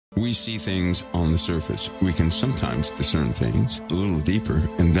We see things on the surface. We can sometimes discern things a little deeper,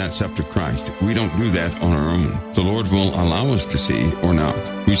 and that's up to Christ. We don't do that on our own. The Lord will allow us to see or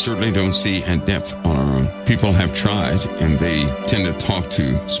not. We certainly don't see at depth on our own. People have tried, and they tend to talk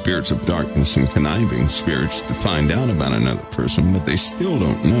to spirits of darkness and conniving spirits to find out about another person, but they still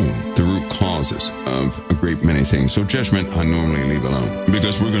don't know the root causes of a great many things. So judgment I normally leave alone,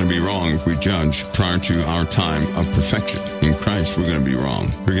 because we're going to be wrong if we judge prior to our time of perfection. In Christ, we're going to be wrong.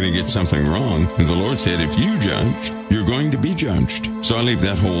 We're going to get something wrong. And the Lord said, if you judge, you're going to be judged. So I leave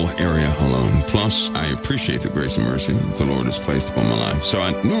that whole area alone. Plus, I appreciate the grace and mercy the Lord has placed upon my life. So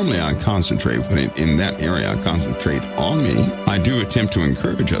normally I concentrate, when in that area I concentrate on me. I do attempt to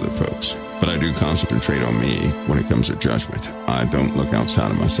encourage other folks, but I do concentrate on me when it comes to judgment. I don't look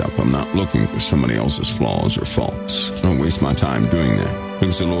outside of myself. I'm not looking for somebody else's flaws or faults. I don't waste my time doing that,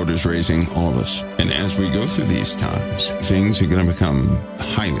 because the Lord is raising all of us. And as we go through these times, things are going to become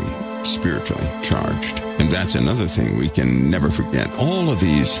highly spiritually charged. And that's another thing we can never forget. All of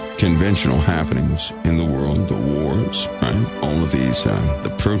these conventional happenings in the world, the wars, right? All of these,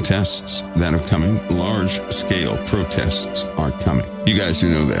 the protests that are coming, large-scale protests are coming. You guys do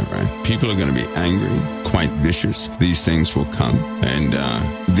know that, right? People are going to be angry, quite vicious. These things will come, and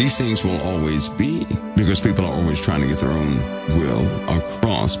these things will always be, because people are always trying to get their own will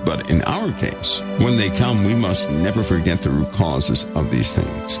across. But in our case, when they come, we must never forget the root causes of these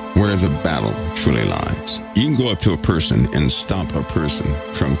things, where the battle truly lies. You can go up to a person and stop a person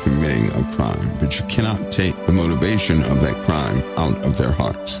from committing a crime, but you cannot take the motivation of that crime out of their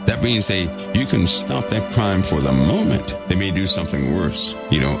hearts. That means you can stop that crime for the moment. They may do something worse,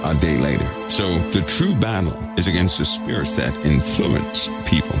 a day later. So the true battle is against the spirits that influence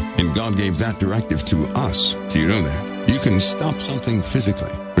people. And God gave that directive to us. Do you know that? You can stop something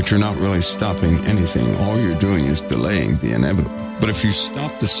physically, but you're not really stopping anything. All you're doing is delaying the inevitable. But if you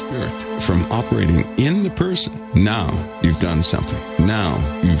stop the spirit from operating in the person, now you've done something. Now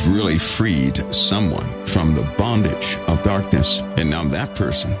you've really freed someone from the bondage of darkness. And now that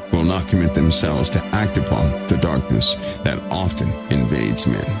person will not commit themselves to act upon the darkness that often invades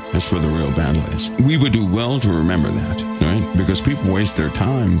men. That's where the real battle is. We would do well to remember that, right? Because people waste their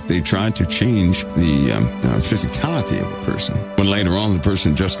time. They try to change the physicality of a person, when later on the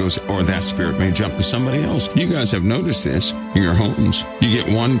person just goes, or that spirit may jump to somebody else. You guys have noticed this in your home. You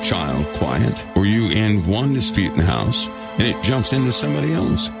get one child quiet, or you end one dispute in the house, and it jumps into somebody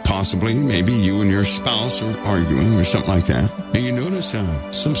else. Possibly, maybe you and your spouse are arguing or something like that, and you notice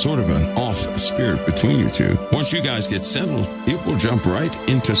some sort of an off spirit between you two. Once you guys get settled, it will jump right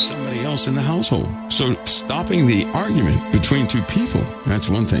into somebody else in the household. So stopping the argument between two people, that's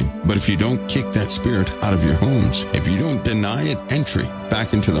one thing. But if you don't kick that spirit out of your homes, if you don't deny it entry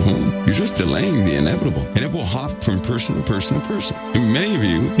back into the home, you're just delaying the inevitable, and it will hop from person to person to person. And many of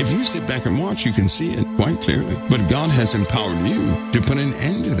you, if you sit back and watch, you can see it quite clearly. But God has empowered you to put an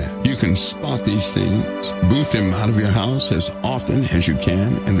end to that. You can spot these things, boot them out of your house as often as you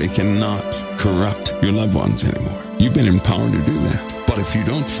can, and they cannot corrupt your loved ones anymore. You've been empowered to do that. But if you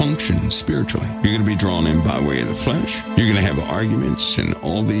don't function spiritually, you're going to be drawn in by way of the flesh. You're going to have arguments, and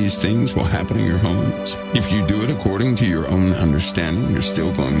all these things will happen in your homes. If you do it according to your own understanding, you're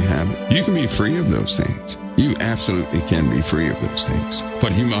still going to have it. You can be free of those things. You absolutely can be free of those things.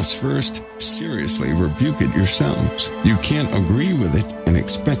 But you must first seriously rebuke it yourselves. You can't agree with it and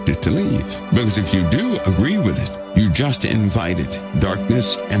expect it to leave. Because if you do agree with it, you just invited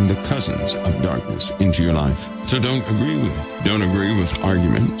darkness and the cousins of darkness into your life. So don't agree with it. Don't agree with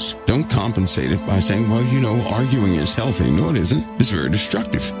arguments. Don't compensate it by saying, well, arguing is healthy. No, it isn't. It's very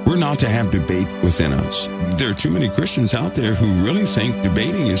destructive. We're not to have debate within us. There are too many Christians out there who really think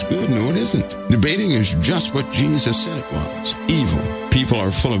debating is good. No, it isn't. Debating is just what Jesus said it was. Evil. People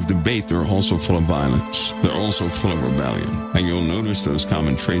are full of debate. They're also full of violence. They're also full of rebellion. And you'll notice those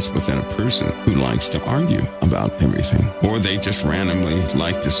common traits within a person who likes to argue about everything. Or they just randomly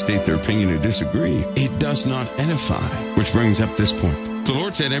like to state their opinion or disagree. It does not edify. Which brings up this point. The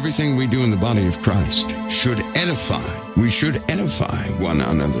Lord said everything we do in the body of Christ should edify. We should edify one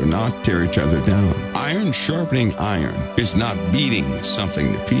another, not tear each other down. Iron sharpening iron is not beating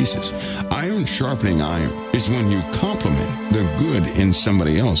something to pieces. Iron sharpening iron is when you compliment the good in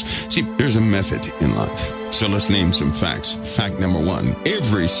somebody else. See, there's a method in life. So let's name some facts. Fact number one,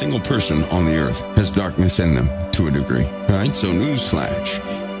 every single person on the earth has darkness in them to a degree. All right, so newsflash.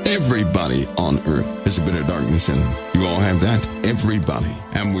 Everybody on earth has a bit of darkness in them. You all have that? Everybody.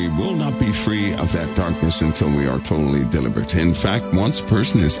 And we will not be free of that darkness until we are totally delivered. In fact, once a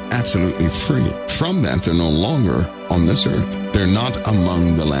person is absolutely free from that, they're no longer on this earth. They're not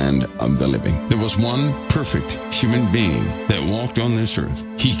among the land of the living. There was one perfect human being that walked on this earth.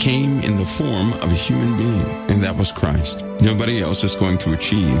 He came in the form of a human being, and that was Christ. Nobody else is going to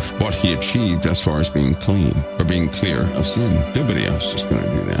achieve what he achieved as far as being clean or being clear of sin. Nobody else is going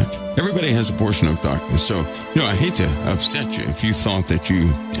to do that. Everybody has a portion of darkness. So, I hate to upset you if you thought that you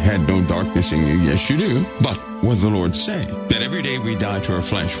had no darkness in you. Yes, you do. But what does the Lord say? That every day we die to our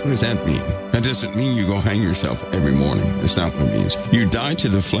flesh. What does that mean? That doesn't mean you go hang yourself every morning. That's not what it means. You die to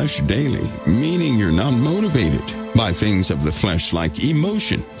the flesh daily, meaning you're not motivated by things of the flesh like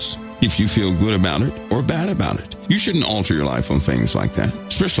emotions. If you feel good about it or bad about it, you shouldn't alter your life on things like that,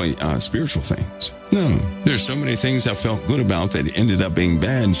 especially spiritual things. No, there's so many things I felt good about that ended up being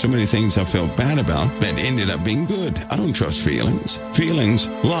bad, and so many things I felt bad about that ended up being good. I don't trust feelings. Feelings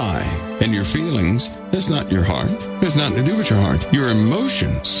lie, and your feelings, that's not your heart. It has nothing to do with your heart. Your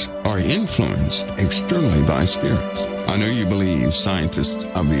emotions are influenced externally by spirits. I know you believe scientists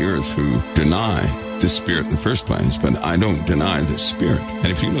of the earth who deny the spirit in the first place, but I don't deny the spirit. And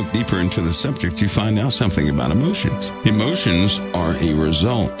if you look deeper into the subject, you find out something about emotions. Emotions are a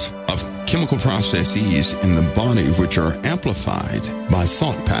result of chemical processes in the body which are amplified by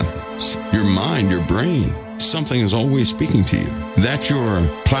thought patterns. Your mind, your brain, something is always speaking to you. That's your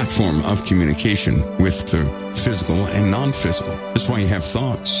platform of communication with the physical and non-physical. That's why you have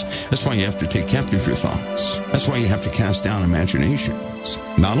thoughts. That's why you have to take captive your thoughts. That's why you have to cast down imaginations.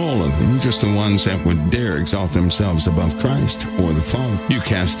 Not all of them, just the ones that would dare exalt themselves above Christ or the Father. You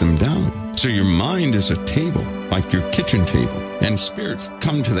cast them down. So your mind is a table, like your kitchen table. And spirits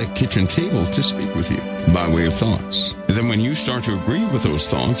come to that kitchen table to speak with you by way of thoughts. And then when you start to agree with those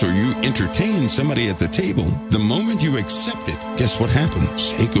thoughts or you entertain somebody at the table, the moment you accept it, guess what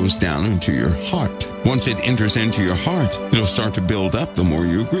happens? It goes down into your heart. Once it enters into your heart, it'll start to build up the more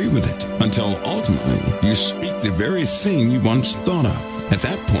you agree with it, until ultimately you speak the very thing you once thought of. At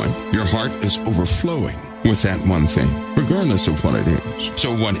that point, your heart is overflowing with that one thing, regardless of what it is.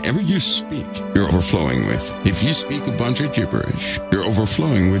 So whatever you speak, you're overflowing with. If you speak a bunch of gibberish, you're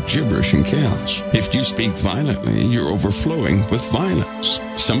overflowing with gibberish and chaos. If you speak violently, you're overflowing with violence.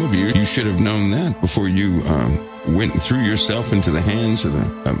 Some of you should have known that before you went and threw yourself into the hands of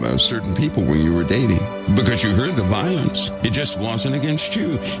certain people when you were dating, because you heard the violence. It just wasn't against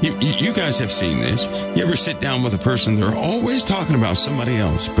you. You guys have seen this. You ever sit down with a person, they're always talking about somebody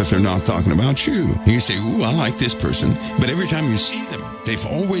else, but they're not talking about you. And you say, ooh, I like this person, but every time you see them, they've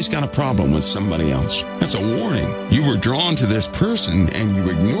always got a problem with somebody else. That's a warning. You were drawn to this person and you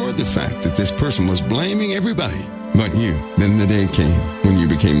ignored the fact that this person was blaming everybody but you. Then the day came when you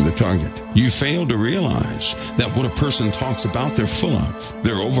became the target. You failed to realize that what a person talks about, they're full of.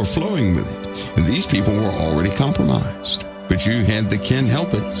 They're overflowing with it. And these people were already compromised. But you had the can't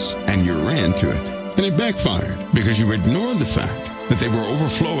help it, and you ran to it. And it backfired because you ignored the fact that they were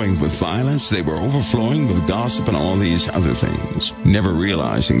overflowing with violence, they were overflowing with gossip and all these other things, never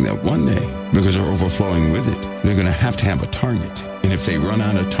realizing that one day, because they're overflowing with it, they're going to have a target. And if they run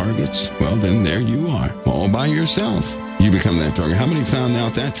out of targets, well, then there you are, all by yourself. You become that target. How many found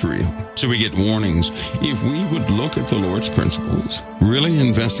out that's real? So we get warnings. If we would look at the Lord's principles, really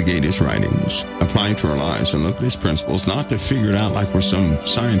investigate his writings, apply it to our lives, and look at his principles, not to figure it out like we're some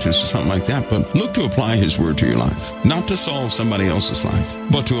scientist or something like that, but look to apply his word to your life. Not to solve somebody else's life,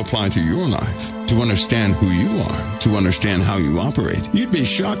 but to apply to your life, to understand who you are, to understand how you operate. You'd be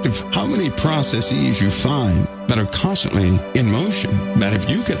shocked of how many processes you find that are constantly in motion, that if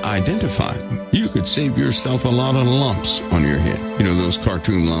you could identify them, you could save yourself a lot of lumps on your head. You know those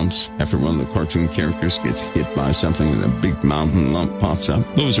cartoon lumps? After one of the cartoon characters gets hit by something and a big mountain lump pops up?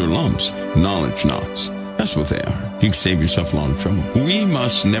 Those are lumps, knowledge knots. That's what they are. You can save yourself a lot of trouble. We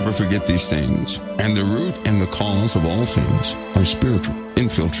must never forget these things. And the root and the cause of all things are spiritual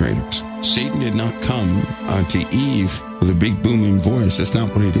infiltrators. Satan did not come to Eve with a big booming voice. That's not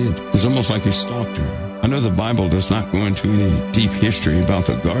what he did. It's almost like he stalked her. I know the Bible does not go into any deep history about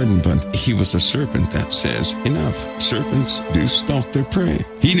the garden, but he was a serpent that says, enough. Serpents do stalk their prey.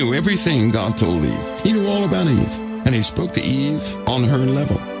 He knew everything God told Eve. He knew all about Eve. And he spoke to Eve on her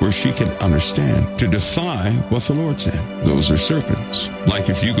level, where she could understand, to defy what the Lord said. Those are serpents. Like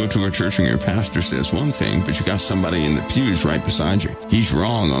if you go to a church and your pastor says one thing, but you got somebody in the pews right beside you. He's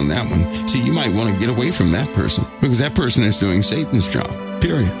wrong on that one. See, you might want to get away from that person, because that person is doing Satan's job.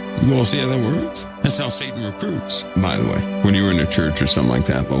 period. You all see how that works? That's how Satan recruits, by the way. When you're in a church or something like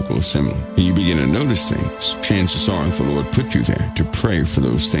that, local assembly, and you begin to notice things, chances are the Lord put you there to pray for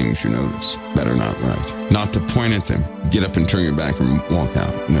those things you notice that are not right. Not to point at them, get up and turn your back and walk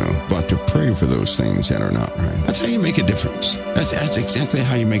out. No, but to pray for those things that are not right. That's how you make a difference. That's exactly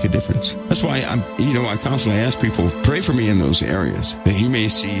how you make a difference. That's why I constantly ask people, pray for me in those areas that you may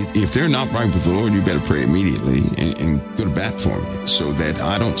see. If they're not right with the Lord, you better pray immediately and go to bat for me so that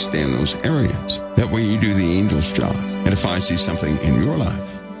I don't stay in those areas. That way you do the angel's job. And if I see something in your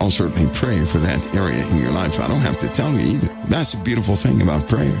life, I'll certainly pray for that area in your life. I don't have to tell you either. That's the beautiful thing about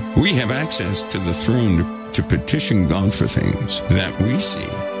prayer. We have access to the throne to petition God for things that we see,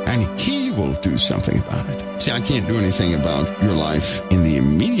 and He will do something about it. See, I can't do anything about your life in the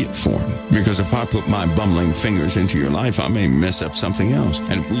immediate form, because if I put my bumbling fingers into your life, I may mess up something else.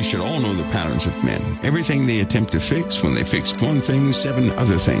 And we should all know the patterns of men. Everything they attempt to fix, when they fix one thing, 7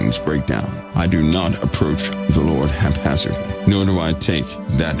 other things break down. I do not approach the Lord haphazardly, nor do I take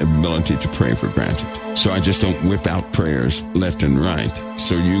that ability to pray for granted. So I just don't whip out prayers left and right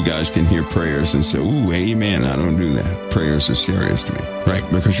so you guys can hear prayers and say, ooh, amen. I don't do that. Prayers are serious to me, right?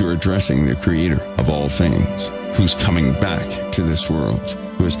 Because you're addressing the Creator of all things, who's coming back to this world,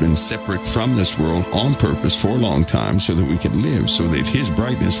 who has been separate from this world on purpose for a long time so that we could live, so that His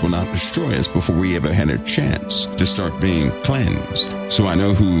brightness will not destroy us before we ever had a chance to start being cleansed. So I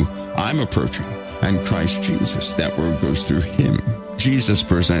know who I'm approaching, and Christ Jesus, that word goes through Him. Jesus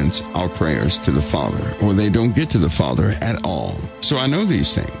presents our prayers to the Father, or they don't get to the Father at all. So I know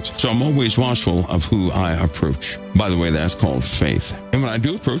these things. So I'm always watchful of who I approach. By the way, that's called faith. And when I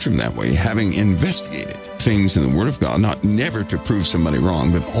do approach Him that way, having investigated things in the Word of God, never to prove somebody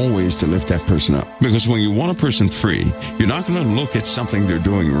wrong, but always to lift that person up. Because when you want a person free, you're not going to look at something they're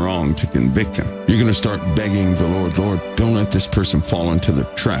doing wrong to convict them. You're going to start begging the Lord, don't let this person fall into the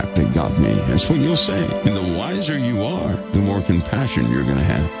trap that got me. That's what you'll say. And the wiser you are, the more compassion you're going to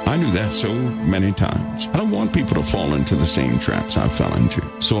have. I do that so many times. I don't want people to fall into the same traps I fell into.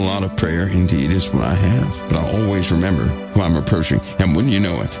 So a lot of prayer indeed is what I have. But I always remember who I'm approaching. And when you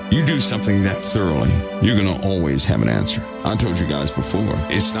know it, you do something that thoroughly, you're going to always have an answer. I told you guys before,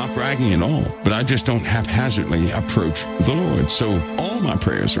 it's not bragging at all, but I just don't haphazardly approach the Lord. So all my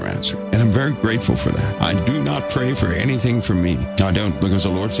prayers are answered, and I'm very grateful for that. I do not pray for anything for me. I don't, because the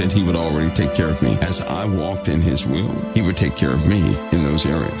Lord said He would already take care of me. As I walked in His will, He would take care of me in those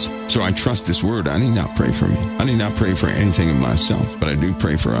areas. So I trust His word. I need not pray for me. I need not pray for anything of myself, but I do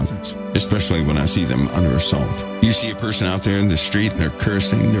pray for others, especially when I see them under assault. You see a person out there in the street and they're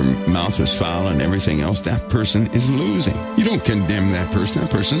cursing, their mouth is foul and everything else, that person is losing. You don't condemn that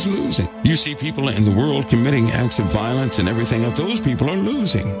person's losing. You see people in the world committing acts of violence and everything else, those people are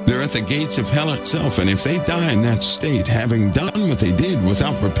losing. They're at the gates of hell itself, and if they die in that state, having done what they did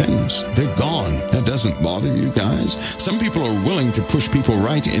without repentance, they're gone. That doesn't bother you guys? Some people are willing to push people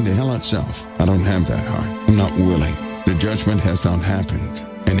right into hell itself. I don't have that heart. I'm not willing. The judgment has not happened.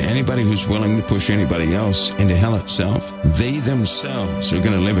 And anybody who's willing to push anybody else into hell itself, they themselves are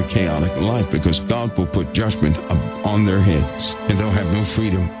going to live a chaotic life, because God will put judgment on their heads. And they'll have no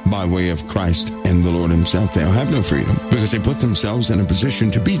freedom by way of Christ and the Lord Himself. They'll have no freedom because they put themselves in a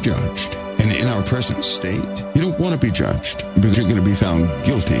position to be judged. And in our present state, you don't want to be judged, because you're going to be found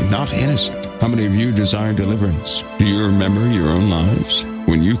guilty, not innocent. How many of you desire deliverance? Do you remember your own lives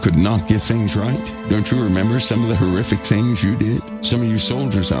when you could not get things right? Don't you remember some of the horrific things you did? Some of you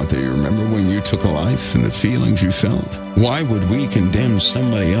soldiers out there, you remember when you took a life and the feelings you felt? Why would we condemn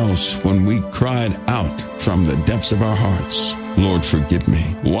somebody else when we cried out from the depths of our hearts, Lord, forgive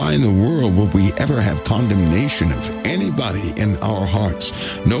me? Why in the world would we ever have condemnation of anybody in our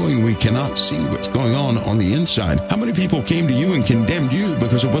hearts, knowing we cannot see what's going on the inside? How many people came to you and condemned you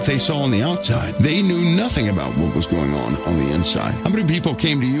because of what they saw on the outside? They knew nothing about what was going on the inside. How many people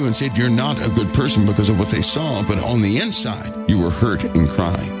came to you and said you're not a good person because of what they saw, but on the inside you were hurt and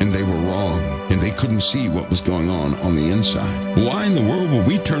crying, and they were wrong, and they couldn't see what was going on the inside? Why in the world would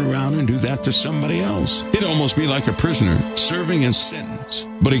we turn around and do that to somebody else? It'd almost be like a prisoner serving a sentence,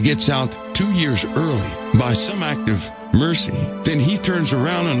 but he gets out 2 years early by some act of mercy. Then he turns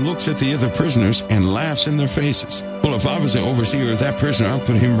around and looks at the other prisoners and laughs in their faces. Well, if I was the overseer of that prisoner, I'd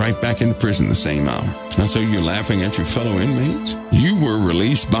put him right back into prison the same hour. Now, so you're laughing at your fellow inmates? You were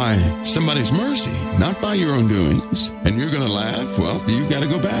released by somebody's mercy, not by your own doings. And you're going to laugh? Well, you got to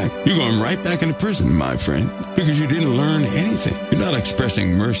go back. You're going right back into prison, my friend, because you didn't learn anything. You're not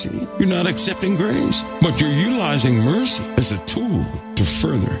expressing mercy. You're not accepting grace, but you're utilizing mercy as a tool to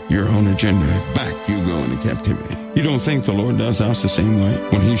further your own agenda. Back you go into captivity. You don't think the Lord does us the same way?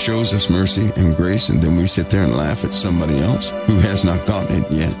 When He shows us mercy and grace, and then we sit there and laugh at with somebody else who has not gotten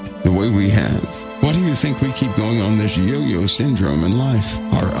it yet the way we have? Why do you think we keep going on this yo-yo syndrome in life?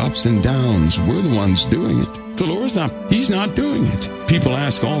 Our ups and downs, we're the ones doing it. The Lord's not, He's not doing it. People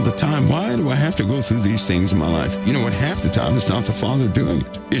ask all the time, why do I have to go through these things in my life? You know what? Half the time it's not the Father doing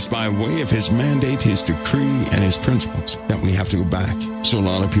it. It's by way of His mandate, His decree, and His principles that we have to go back. So a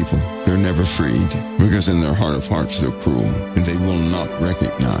lot of people, they're never freed because in their heart of hearts, they're cruel and they will not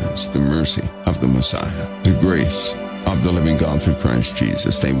recognize the mercy of the Messiah, the grace of the living God through Christ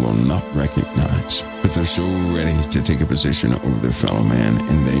Jesus. They will not recognize, but they're so ready to take a position over their fellow man,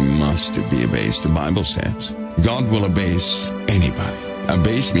 and they must be abased. The Bible says God will abase anybody.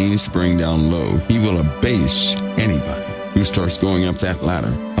 Abase means to bring down low. He will abase anybody who starts going up that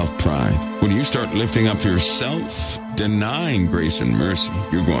ladder of pride. When you start lifting up yourself, denying grace and mercy,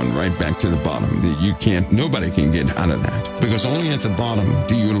 you're going right back to the bottom. Nobody can get out of that, because only at the bottom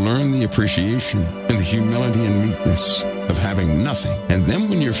do you learn the appreciation and the humility and meekness of having nothing. And then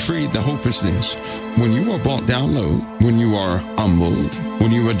when you're freed, the hope is this: when you are brought down low, when you are humbled,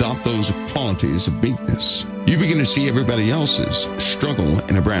 when you adopt those qualities of meekness, you begin to see everybody else's struggle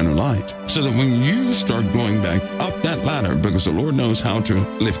in a brand new light. So that when you start going back up that ladder, because the Lord knows how to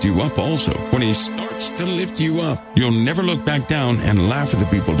lift you up also, when He starts to lift you up, you'll never look back down and laugh at the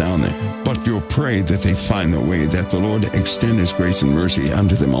people down there, but you'll pray that they find the way, that the Lord extend His grace and mercy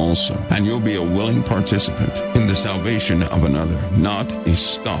unto them also. And you'll be a willing participant in the salvation of another, not a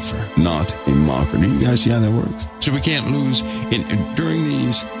scoffer, not a mocker. Do you guys see how that works? So we can't lose during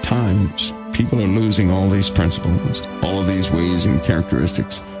these times. People are losing all these principles, all of these ways and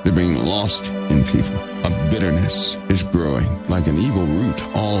characteristics. They're being lost in people. A bitterness is growing like an evil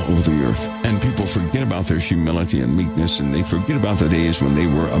root all over the earth. And people forget about their humility and meekness, and they forget about the days when they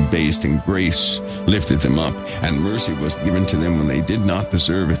were abased and grace lifted them up, and mercy was given to them when they did not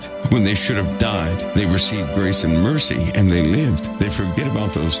deserve it. When they should have died, they received grace and mercy, and they lived. They forget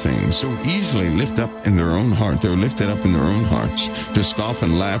about those things. So easily lift up in their own heart. They're lifted up in their own hearts to scoff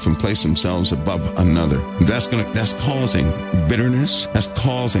and laugh and place themselves above another. That's causing bitterness. That's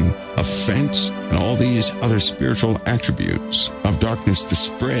causing offense and all these other spiritual attributes of darkness to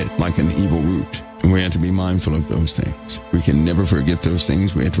spread like an evil root. And we have to be mindful of those things. We can never forget those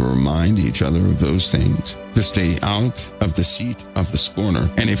things. We have to remind each other of those things, to stay out of the seat of the scorner.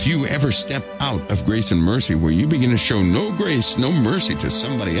 And if you ever step out of grace and mercy, where you begin to show no grace, no mercy to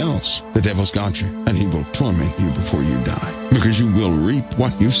somebody else, the devil's got you, and he will torment you before you die, because you will reap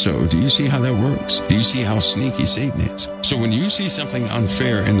what you sow. Do you see how that works? Do you see how sneaky Satan is? So when you see something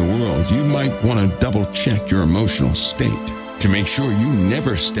unfair in the world, you might want to double check your emotional state to make sure you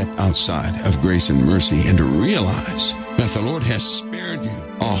never step outside of grace and mercy, and to realize that the Lord has spared you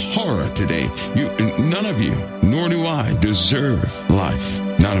a horror today. None of you, nor do I, deserve life.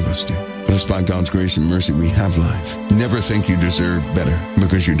 None of us do. But it's by God's grace and mercy we have life. Never think you deserve better,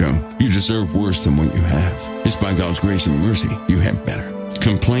 because you don't. You deserve worse than what you have. It's by God's grace and mercy you have better.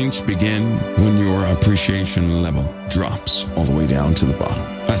 Complaints begin when your appreciation level drops all the way down to the bottom.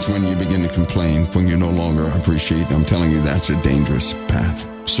 That's when you begin to complain, when you no longer appreciate. I'm telling you, that's a dangerous path.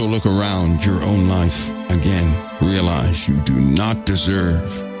 So look around your own life. Again, realize you do not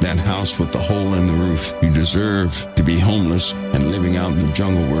deserve that house with the hole in the roof. You deserve to be homeless and living out in the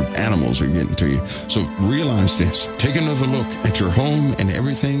jungle where animals are getting to you. So realize this. Take another look at your home and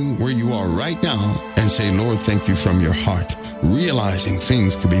everything where you are right now, and say, Lord, thank you from your heart, realizing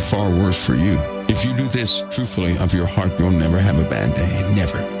things could be far worse for you. If you do this truthfully of your heart, you'll never have a bad day.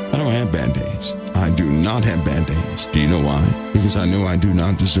 Never. I don't have bad days. I do not have bad days. Do you know why? Because I know I do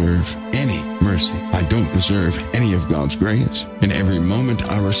not deserve any mercy. I don't deserve any of God's grace. And every moment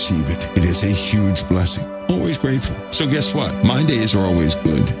I receive it, it is a huge blessing. Always grateful. So guess what? My days are always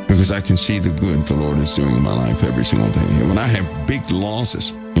good, because I can see the good the Lord is doing in my life every single day. And when I have big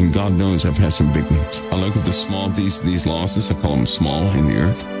losses, and God knows I've had some big ones, I look at the small, these losses, I call them small in the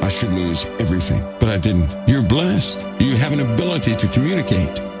earth. I should lose everything, but I didn't. You're blessed. You have an ability to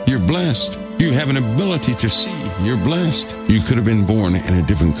communicate. You're blessed. You have an ability to see. You're blessed. You could have been born in a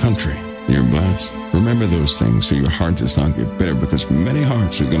different country. You're blessed. Remember those things so your heart does not get bitter, because many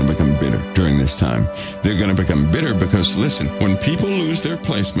hearts are going to become bitter during this time. They're going to become bitter because, listen, when people lose their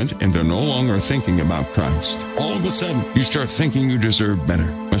placement and they're no longer thinking about Christ, all of a sudden you start thinking you deserve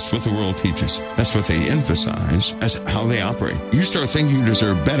better. That's what the world teaches. That's what they emphasize as how they operate. You start thinking you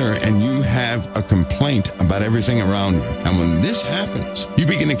deserve better, and you have a complaint about everything around you. And when this happens, you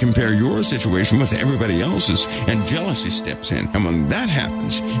begin to compare your situation with everybody else's, and jealousy steps in. And when that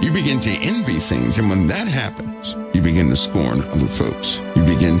happens, you begin to envy things. And when that happens, happens? You begin to scorn other folks. You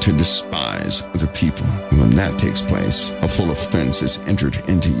begin to despise other people. And when that takes place, a full offense is entered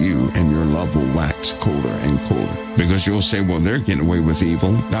into you, and your love will wax colder and colder. Because you'll say, well, they're getting away with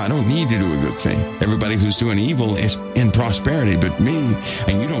evil. I don't need to do a good thing. Everybody who's doing evil is in prosperity but me.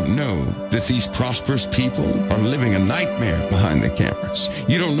 And you don't know that these prosperous people are living a nightmare behind the cameras.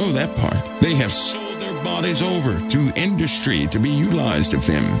 You don't know that part. They have sold their bodies over to industry to be utilized of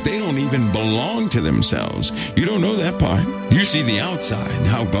them. They don't even belong to themselves. You don't know that part. You see the outside,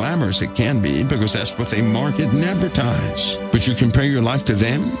 how glamorous it can be, because that's what they market and advertise. But you compare your life to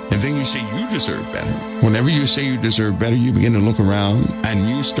them, and then you say you deserve better. Whenever you say you deserve better, you begin to look around and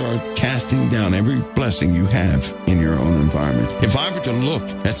you start casting down every blessing you have in your own environment. If I were to look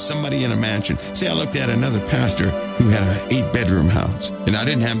at somebody in a mansion, say I looked at another pastor who had an 8-bedroom house, and I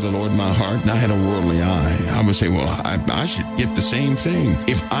didn't have the Lord in my heart, and I had a worldly eye, I would say, well, I should get the same thing.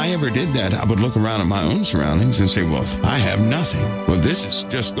 If I ever did that, I would look around at my own surroundings and say, well, I have nothing. Well, this is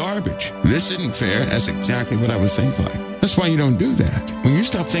just garbage. This isn't fair. That's exactly what I would think like. That's why you don't do that. When you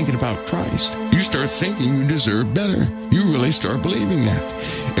stop thinking about Christ, you start thinking you deserve better. You really start believing that.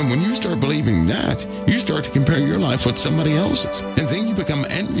 And when you start believing that, you start to compare your life with somebody else's. And then you become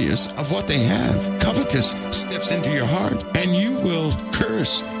envious of what they have. Covetous steps into your heart, and you will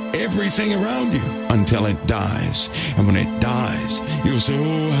curse everything around you until it dies. And when it dies, you'll say,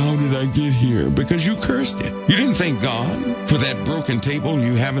 oh, how did I get here? Because you cursed it. You didn't thank God for that broken table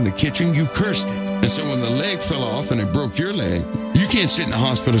you have in the kitchen. You cursed it. And so when the leg fell off and it broke your leg, you can't sit in the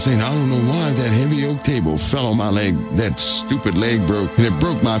hospital saying, I don't know why that heavy oak table fell on my leg. That stupid leg broke, and it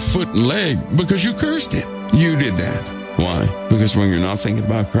broke my foot and leg, because you cursed it. You did that. Why? Because when you're not thinking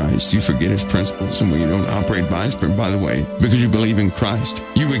about Christ, you forget his principles, and when you don't operate by his principles, by the way, because you believe in Christ,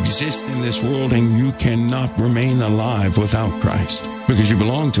 you exist in this world, and you cannot remain alive without Christ, because you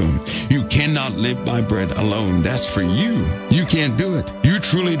belong to him. You cannot live by bread alone. That's for you. You can't do it. You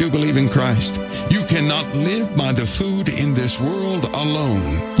truly do believe in Christ. You cannot live by the food in this world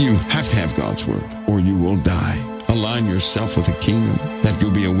alone. You have to have God's word, or you will die. Align yourself with the kingdom, that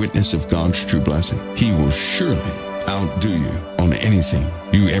you'll be a witness of God's true blessing. He will surely outdo you on anything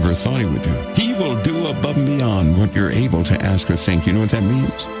you ever thought he would do. He will do above and beyond what you're able to ask or think. You know what that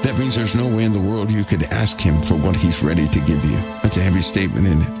means? That means there's no way in the world you could ask him for what he's ready to give you. That's a heavy statement,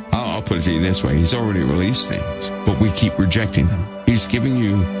 isn't it? I'll put it to you this way. He's already released things, but we keep rejecting them. He's giving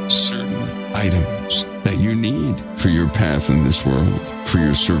you certain items that you need for your path in this world, for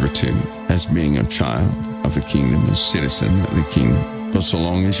your servitude as being a child of the kingdom, a citizen of the kingdom. But so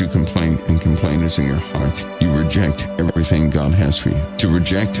long as you complain, and complain is in your heart, you reject everything God has for you. To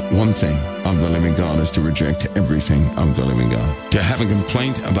reject one thing of the living God is to reject everything of the living God. To have a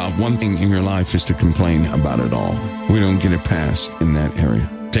complaint about one thing in your life is to complain about it all. We don't get a pass in that area.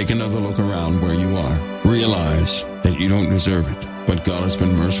 Take another look around where you are. Realize that you don't deserve it, but God has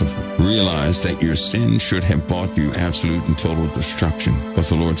been merciful. Realize that your sin should have brought you absolute and total destruction, but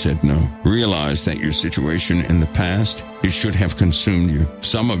the Lord said no. Realize that your situation in the past, it should have consumed you.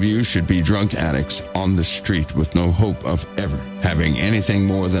 Some of you should be drug addicts on the street with no hope of ever having anything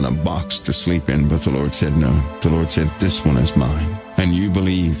more than a box to sleep in, but the Lord said no. The Lord said, this one is mine. And you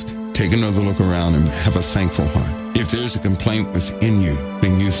believed. Take another look around and have a thankful heart. If there's a complaint within you,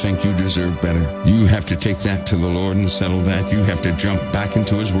 then you think you deserve better. You have to take that to the Lord and settle that. You have to jump back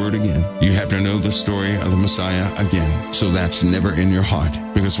into his word again. You have to know the story of the Messiah again. So that's never in your heart.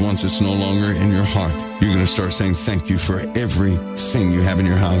 Because once it's no longer in your heart, you're going to start saying thank you for everything you have in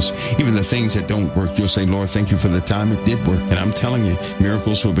your house. Even the things that don't work, you'll say, Lord, thank you for the time it did work. And I'm telling you,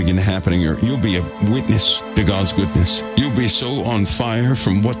 miracles will begin happening. You'll be a witness to God's goodness. You'll be so on fire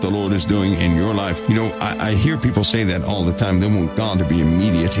from what the Lord is doing in your life. You know, I hear people say that all the time. They want God to be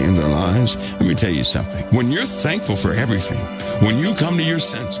immediate in their lives. Let me tell you something. When you're thankful for everything, when you come to your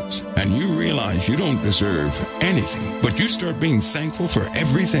senses and you realize you don't deserve anything, but you start being thankful for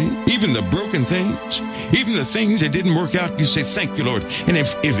everything, even the broken things, even the things that didn't work out, you say, thank you, Lord. And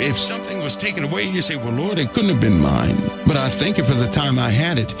if something was taken away, you say, well, Lord, it couldn't have been mine, but I thank you for the time I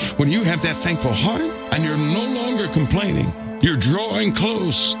had it. When you have that thankful heart and you're no longer complaining, you're drawing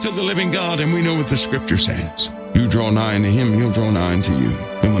close to the living God, and we know what the scripture says. You draw nigh unto him, he'll draw nigh unto you.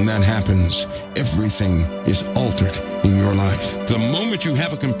 And when that happens, everything is altered in your life. The moment you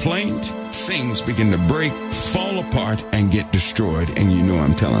have a complaint, things begin to break, fall apart, and get destroyed. And you know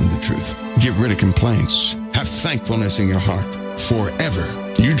I'm telling the truth. Get rid of complaints. Have thankfulness in your heart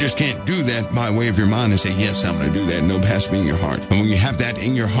forever. You just can't do that by way of your mind and say, yes, I'm going to do that. No, it has to be in your heart. And when you have that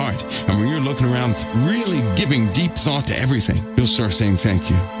in your heart, and when you're looking around really giving deep thought to everything, you'll start saying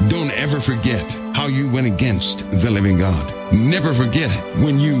thank you. Don't ever forget how you went against the living God. Never forget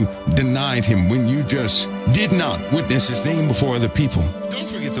when you denied him, when you just did not witness his name before other people. Don't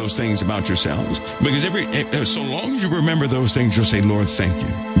forget those things about yourselves, because so long as you remember those things, you'll say, Lord, thank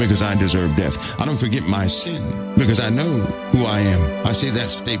you, because I deserve death. I don't forget my sin, because I know who I am. I say that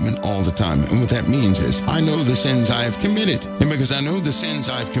statement all the time, and what that means is I know the sins I have committed, and because I know the sins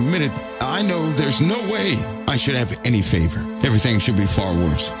I've committed, I know there's no way I should have any favor. Everything should be far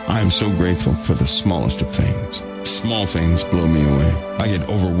worse. I am so grateful for the smallest of things. Small things blow me away. I get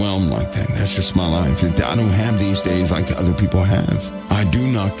overwhelmed like that. That's just my life. I don't have these days like other people have. I do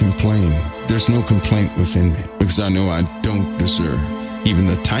not complain. There's no complaint within me, because I know I don't deserve. Even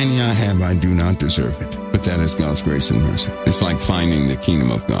the tiny I have, I do not deserve it. But that is God's grace and mercy. It's like finding the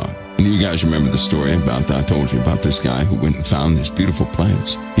kingdom of God. And you guys remember the story I told you about this guy who went and found this beautiful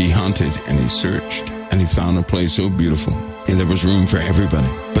place. He hunted and he searched, and he found a place so beautiful. And there was room for everybody,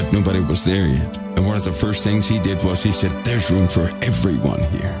 but nobody was there yet. And one of the first things he did was he said, there's room for everyone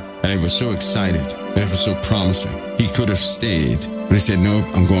here. And he was so excited, and it was so promising. He could have stayed, but he said, nope,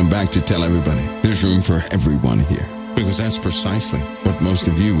 I'm going back to tell everybody there's room for everyone here. Because that's precisely what most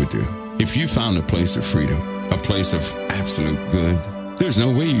of you would do. If you found a place of freedom, a place of absolute good, there's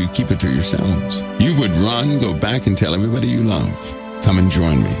no way you keep it to yourselves. You would run, go back and tell everybody you love, come and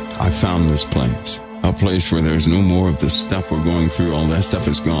join me. I found this place. A place where there's no more of the stuff we're going through. All that stuff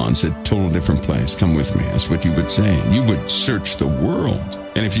is gone. It's a total different place. Come with me. That's what you would say. You would search the world.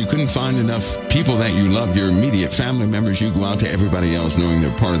 And if you couldn't find enough people that you love, your immediate family members, you go out to everybody else knowing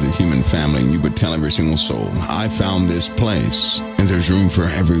they're part of the human family, and you would tell every single soul, I found this place, and there's room for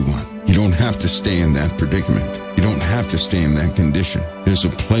everyone. You don't have to stay in that predicament. You don't have to stay in that condition. There's a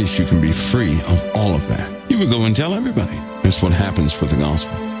place you can be free of all of that. You would go and tell everybody. That's what happens with the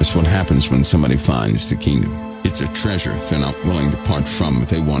gospel. That's what happens when somebody finds the kingdom. It's a treasure they're not willing to part from, but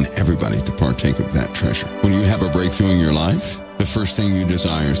they want everybody to partake of that treasure. When you have a breakthrough in your life, the first thing you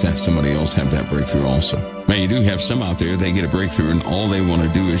desire is that somebody else have that breakthrough also. Now, you do have some out there, they get a breakthrough and all they want to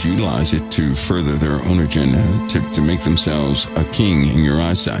do is utilize it to further their own agenda, to make themselves a king in your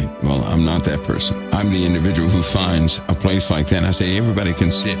eyesight. Well, I'm not that person. I'm the individual who finds a place like that, and I say everybody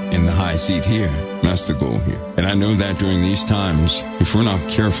can sit in the high seat here. That's the goal here. And I know that during these times, if we're not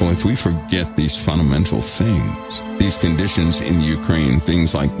careful, if we forget these fundamental things, these conditions in Ukraine,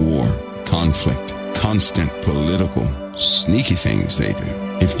 things like war, conflict, constant political, sneaky things they do.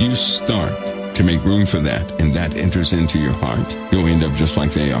 If you start to make room for that, and that enters into your heart, you'll end up just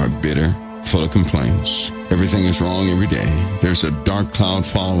like they are, bitter, full of complaints. Everything is wrong every day. There's a dark cloud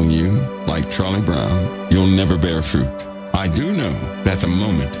following you, like Charlie Brown. You'll never bear fruit. I do know that the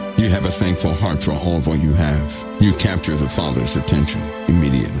moment you have a thankful heart for all of what you have, you capture the Father's attention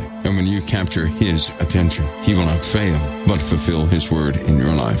immediately. And when you capture his attention, he will not fail but fulfill his word in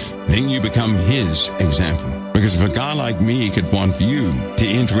your life. Then you become his example. Because if a guy like me could want you to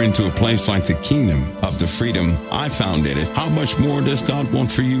enter into a place like the kingdom of the freedom I found in it, how much more does God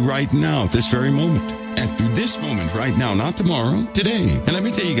want for you right now, at this very moment? At this moment, right now, not tomorrow, today. And let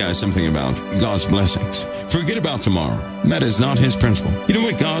me tell you guys something about God's blessings. Forget about tomorrow. That is not his principle. You know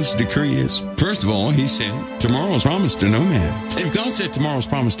what God's decree is? First of all, he said, tomorrow's promised to no man. If God said tomorrow's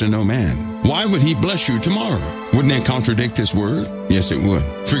promised to no man, why would he bless you tomorrow? Wouldn't that contradict his word? Yes, it would.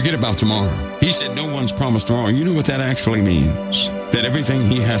 Forget about tomorrow. He said no one's promised tomorrow. You know what that actually means? That everything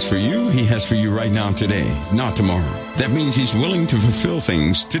he has for you right now today, not tomorrow. That means he's willing to fulfill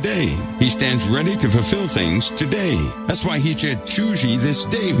things today. He stands ready to fulfill things today. That's why he said, choose ye this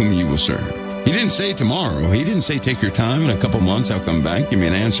day whom you will serve. He didn't say tomorrow. He didn't say take your time. In a couple months, I'll come back, give me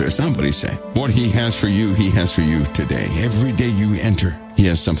an answer. It's not what he said. What he has for you, he has for you today. Every day you enter, he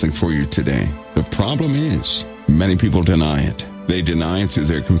has something for you today. The problem is, many people deny it. They deny it through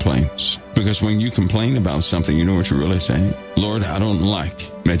their complaints. Because when you complain about something, you know what you're really saying? Lord, I don't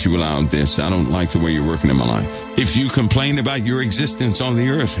like that you allowed this. I don't like the way you're working in my life. If you complain about your existence on the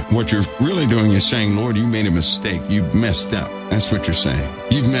earth, what you're really doing is saying, Lord, you made a mistake. You messed up. That's what you're saying.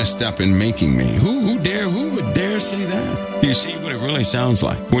 You've messed up in making me. Who would dare say that? You see what it really sounds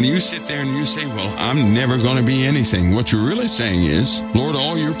like? When you sit there and you say, well, I'm never going to be anything. What you're really saying is, Lord,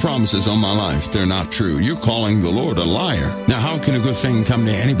 all your promises on my life, they're not true. You're calling the Lord a liar. Now, how can a good thing come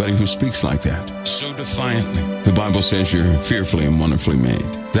to anybody who speaks like that? So defiantly. The Bible says you're fearfully and wonderfully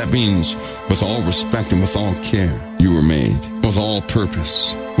made. That means with all respect and with all care, you were made. With all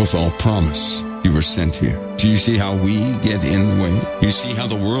purpose, with all promise, You were sent here. Do you see how we get in the way? You see how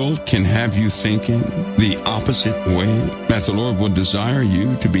the world can have you thinking the opposite way? That the Lord would desire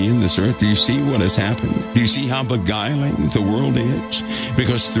you to be in this earth? Do you see what has happened? Do you see how beguiling the world is?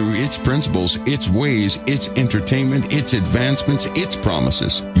 Because through its principles, its ways, its entertainment, its advancements, its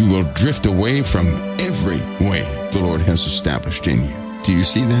promises, you will drift away from every way the Lord has established in you. Do you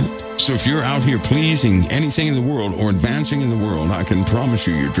see that? So if you're out here pleasing anything in the world or advancing in the world, I can promise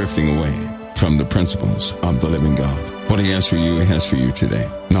you you're drifting away from the principles of the living God. What he has for you, he has for you today,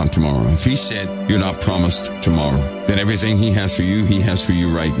 not tomorrow. If he said you're not promised tomorrow, then everything he has for you, he has for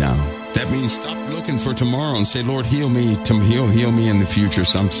you right now. That means stop looking for tomorrow and say, Lord, heal me. Heal me in the future.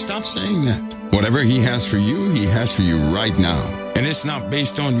 Stop saying that. Whatever he has for you, he has for you right now. And it's not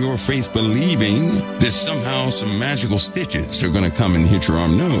based on your faith believing that somehow some magical stitches are going to come and hit your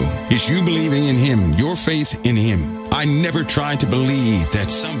arm. No, it's you believing in him, your faith in him. I never tried to believe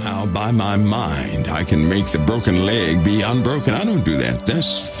that somehow by my mind I can make the broken leg be unbroken. I don't do that.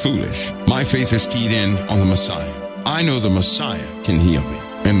 That's foolish. My faith is keyed in on the Messiah. I know the Messiah can heal me.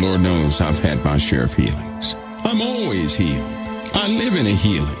 And Lord knows I've had my share of healings. I'm always healed. I live in a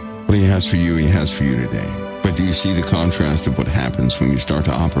healing. What he has for you, he has for you today. But do you see the contrast of what happens when you start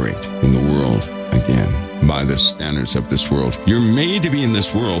to operate in the world again by the standards of this world? You're made to be in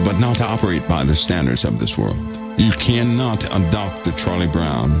this world, but not to operate by the standards of this world. You cannot adopt the Charlie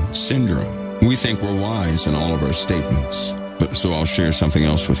Brown syndrome. We think we're wise in all of our statements. But so I'll share something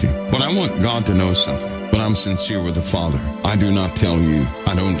else with you. But I want God to know something. But I'm sincere with the Father. I do not tell you.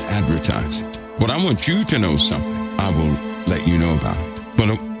 I don't advertise it. But I want you to know something. I will let you know about it.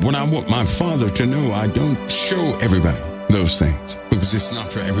 But when I want my Father to know, I don't show everybody those things. Because it's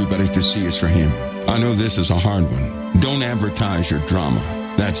not for everybody to see. It's for him. I know this is a hard one. Don't advertise your drama.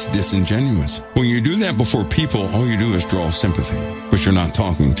 That's disingenuous. When you do that before people, all you do is draw sympathy. But you're not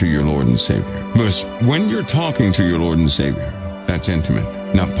talking to your Lord and Savior. Because when you're talking to your Lord and Savior, that's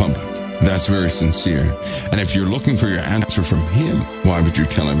intimate, not public. That's very sincere. And if you're looking for your answer from him, why would you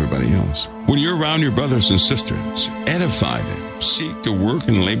tell everybody else? When you're around your brothers and sisters, edify them. Seek to work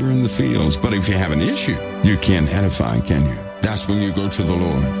and labor in the fields. But if you have an issue, you can't edify, can you? That's when you go to the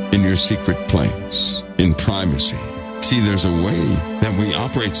Lord in your secret place, in privacy. See, there's a way that we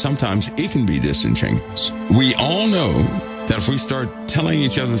operate. Sometimes it can be disingenuous. We all know that if we start telling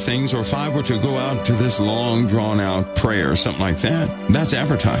each other things, or if I were to go out to this long, drawn-out prayer or something like that, that's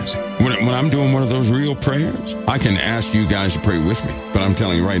advertising. When I'm doing one of those real prayers, I can ask you guys to pray with me. But I'm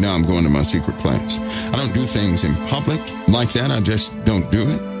telling you right now, I'm going to my secret place. I don't do things in public like that. I just don't do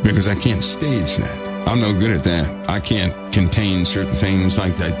it because I can't stage that. I'm no good at that. I can't contain certain things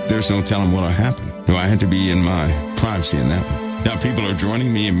like that. There's no telling what'll happen. No, I had to be in my privacy in that one. Now, people are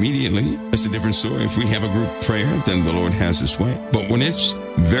joining me immediately. That's a different story. If we have a group prayer, then the Lord has his way. But when it's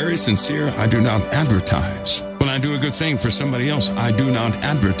very sincere, I do not advertise. When I do a good thing for somebody else, I do not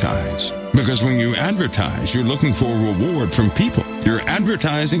advertise. Because when you advertise, you're looking for a reward from people. You're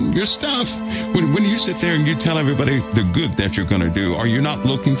advertising your stuff. When you sit there and you tell everybody the good that you're going to do, are you not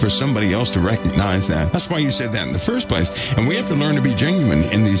looking for somebody else to recognize that? That's why you said that in the first place. And we have to learn to be genuine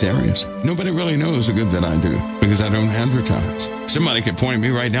in these areas. Nobody really knows the good that I do because I don't advertise. Somebody could point at me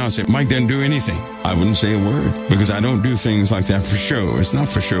right now and say, Mike doesn't do anything. I wouldn't say a word because I don't do things like that for show. It's not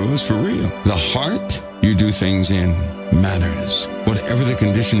for show, it's for real. The heart you do things in matters. Whatever the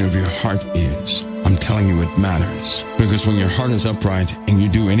condition of your heart is, I'm telling you it matters. Because when your heart is upright and you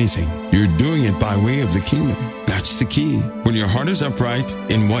do anything, you're doing it by way of the kingdom. That's the key. When your heart is upright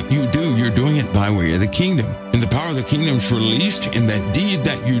in what you do, you're doing it by way of the kingdom. And the power of the kingdom is released in that deed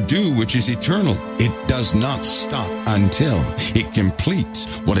that you do, which is eternal. It does not stop until it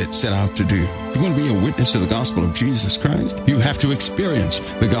completes what it set out to do. You want to be a witness to the gospel of Jesus Christ? You have to experience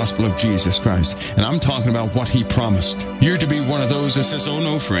the gospel of Jesus Christ. And I'm talking about what he promised. You're to be one of those that says, oh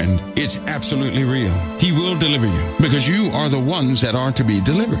no, friend, it's absolutely real. He will deliver you because you are the ones that are to be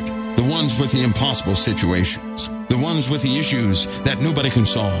delivered. The ones with the impossible situations. The ones with the issues that nobody can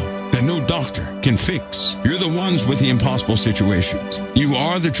solve, that no doctor can fix. You're the ones with the impossible situations. You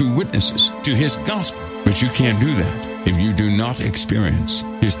are the true witnesses to his gospel. But you can't do that if you do not experience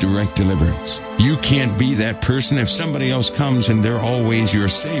his direct deliverance. You can't be that person if somebody else comes and they're always your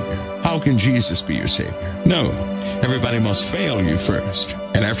Savior. How can Jesus be your Savior? No, everybody must fail you first.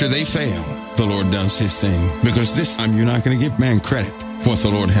 And after they fail, the Lord does his thing. Because this time you're not going to give man credit for what the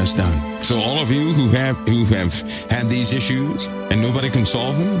Lord has done. So all of you who have had these issues and nobody can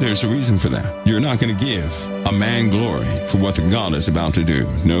solve them, there's a reason for that. You're not going to give a man glory for what the God is about to do.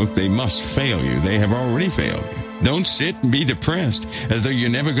 No, they must fail you. They have already failed you. Don't sit and be depressed as though you're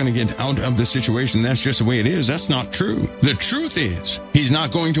never going to get out of the situation. That's just the way it is. That's not true. The truth is, he's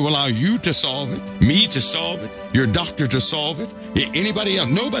not going to allow you to solve it, me to solve it, your doctor to solve it, anybody else.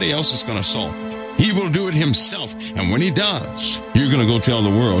 Nobody else is going to solve it. He will do it himself. And when he does, you're going to go tell the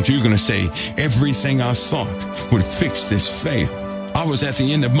world. You're going to say, everything I thought would fix this failed. I was at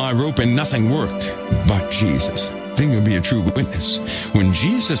the end of my rope and nothing worked but Jesus. Then you'll be a true witness. When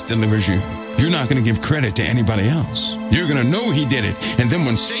Jesus delivers you, you're not going to give credit to anybody else. You're going to know he did it. And then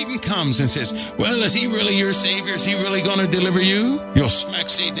when Satan comes and says, well, is he really your Savior? Is he really going to deliver you? You'll smack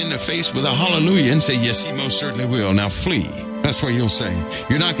Satan in the face with a hallelujah and say, yes, he most certainly will. Now flee. That's what you'll say.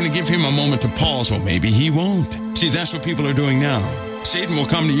 You're not going to give him a moment to pause. Well, maybe he won't. See, that's what people are doing now. Satan will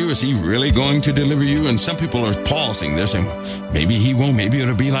come to you. Is he really going to deliver you? And some people are pausing. They're saying, well, maybe he won't. Maybe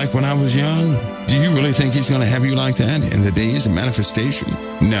it'll be like when I was young. Do you really think he's going to have you like that in the days of manifestation?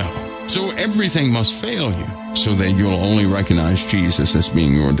 No. So everything must fail you so that you'll only recognize Jesus as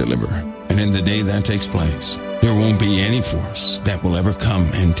being your deliverer. And in the day that takes place, there won't be any force that will ever come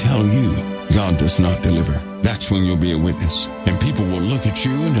and tell you God does not deliver. That's when you'll be a witness. And people will look at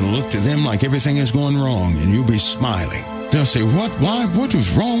you and it'll look to them like everything is going wrong and you'll be smiling. They'll say, what? Why? What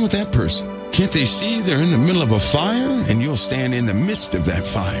was wrong with that person? Can't they see they're in the middle of a fire? And you'll stand in the midst of that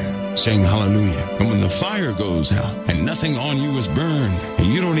fire, saying hallelujah. And when the fire goes out and nothing on you is burned and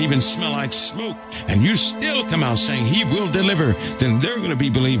you don't even smell like smoke and you still come out saying he will deliver, then they're going to be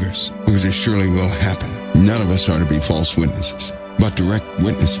believers because it surely will happen. None of us are to be false witnesses, but direct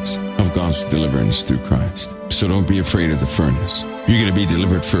witnesses of God's deliverance through Christ. So don't be afraid of the furnace. You're going to be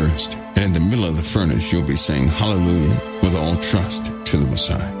delivered first. And in the middle of the furnace, you'll be saying hallelujah with all trust to the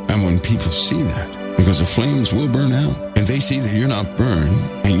Messiah. And when people see that, because the flames will burn out, and they see that you're not burned,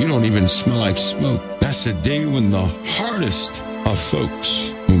 and you don't even smell like smoke, that's the day when the hardest of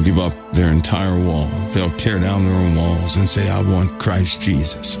folks will give up their entire wall. They'll tear down their own walls and say, I want Christ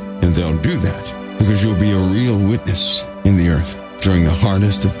Jesus. And they'll do that because you'll be a real witness in the earth during the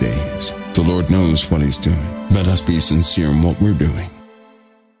hardest of days. The Lord knows what he's doing. Let us be sincere in what we're doing.